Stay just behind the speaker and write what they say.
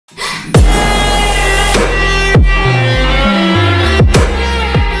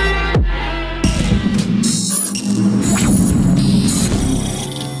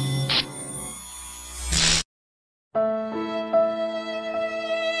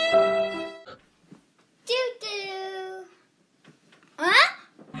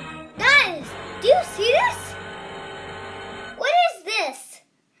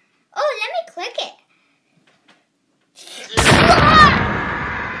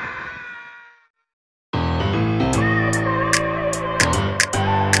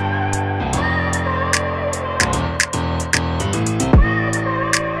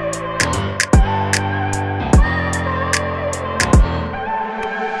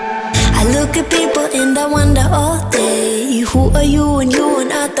I look at people and I wonder all day, who are you and you are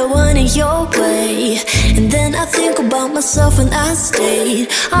not the one in your way. And then I think about myself and I stayed.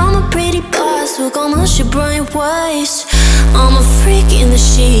 I'm a pretty boss with almost your brain waves. I'm a freak in the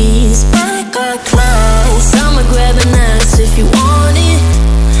sheets, but I got class. I'ma grab an ass if you want it.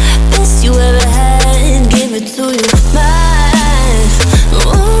 Best you ever had, give it to you, mine.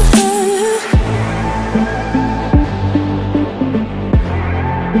 Ooh.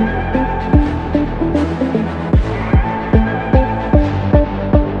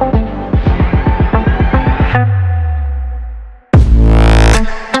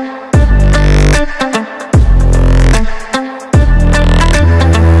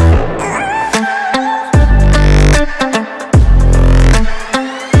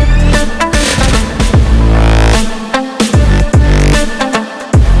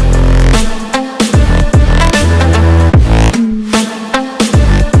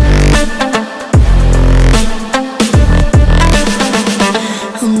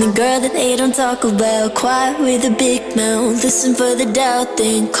 Talk about quiet with a big mouth. Listen for the doubt,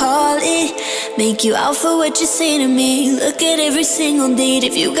 then call it. Make you out for what you say to me. Look at every single date.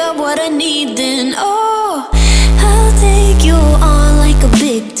 If you got what I need, then oh, I'll take you on like a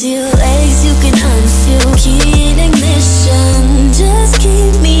big deal. Legs you can unfeel, key in ignition. Just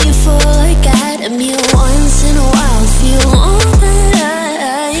keep me full like I had a meal once in a while. Feel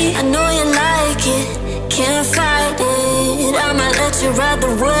alright. I know you like it, can't fight it. I might let you ride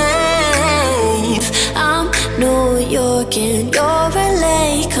the wave. I'm New York and you're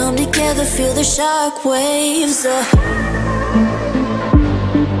LA. Come together, feel the shock waves.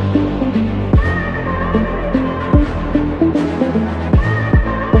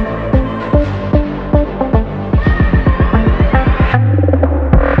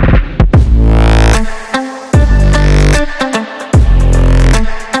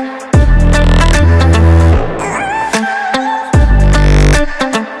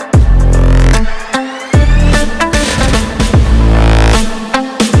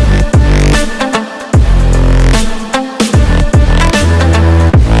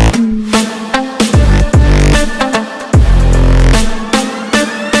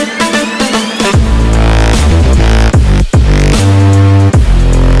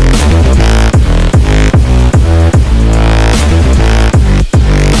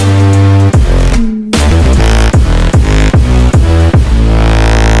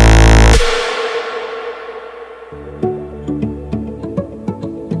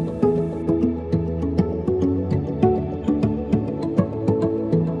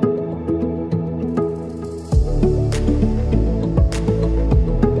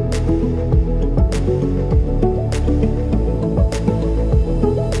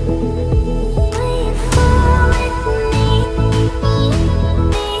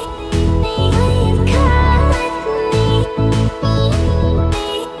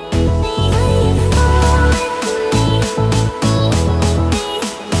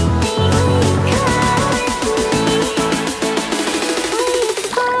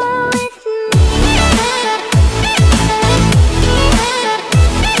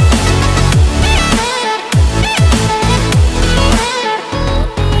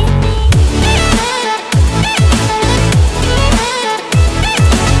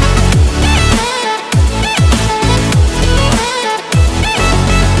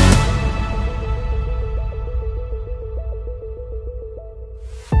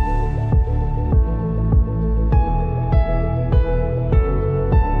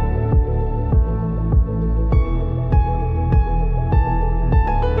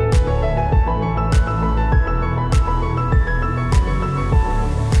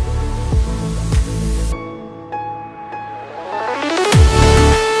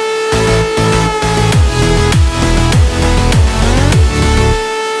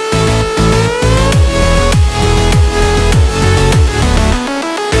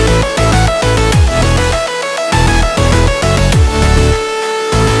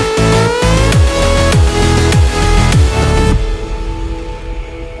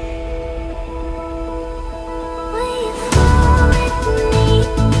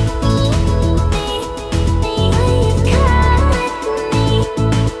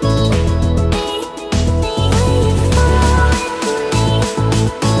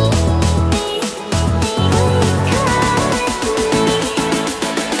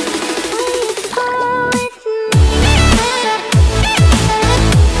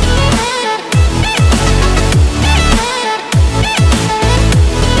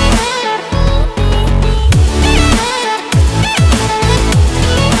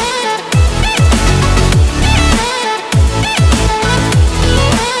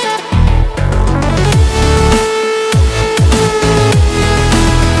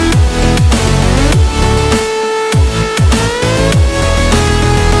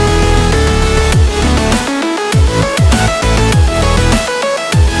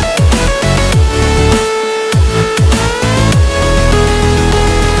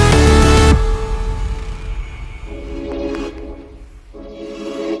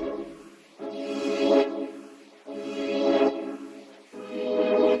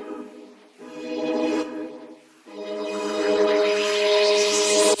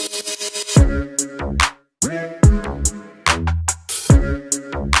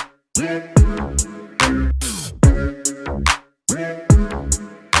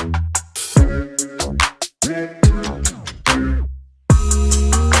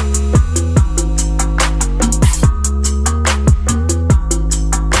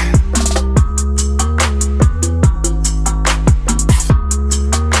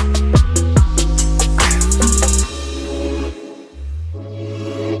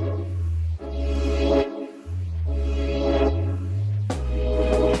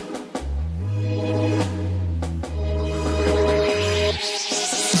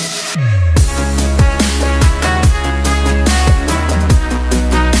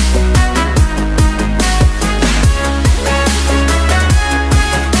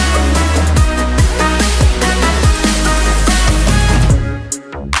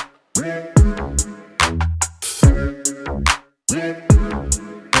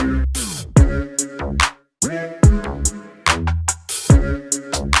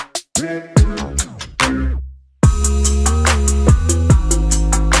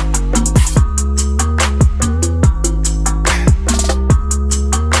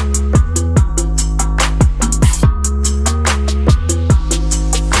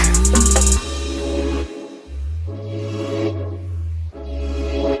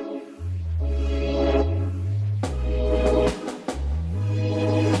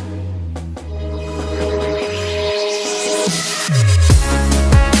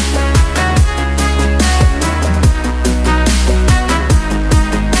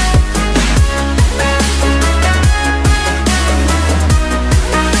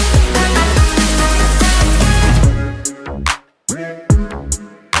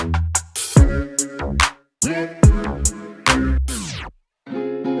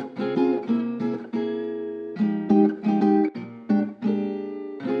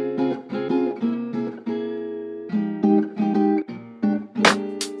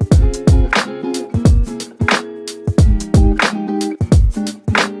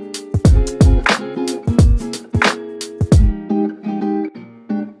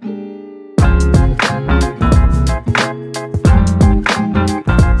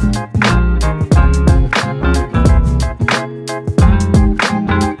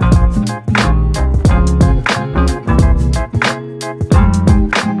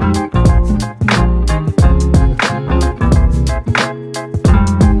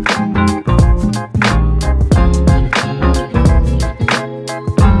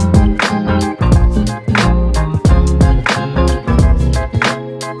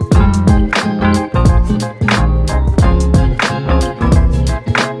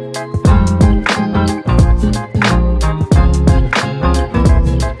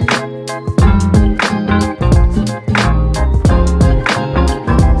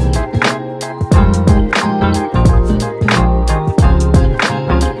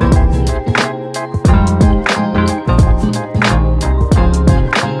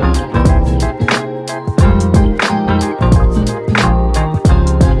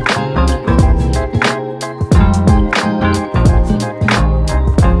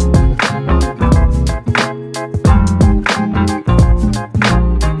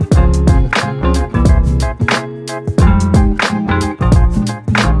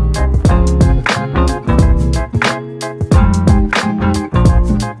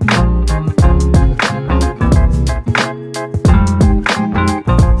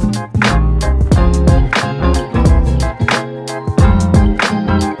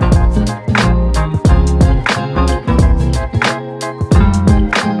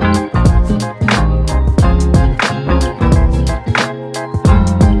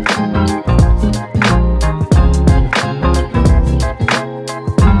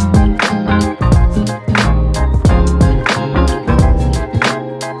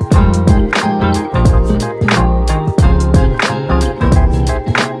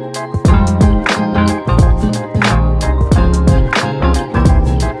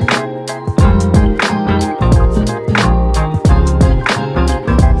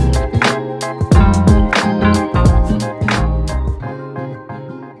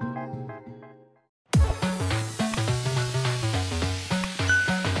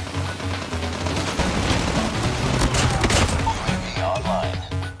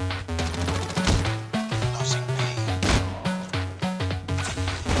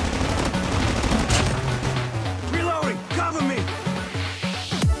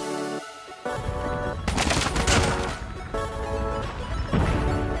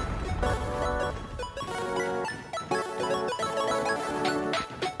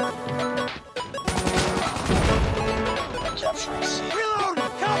 Capturing C.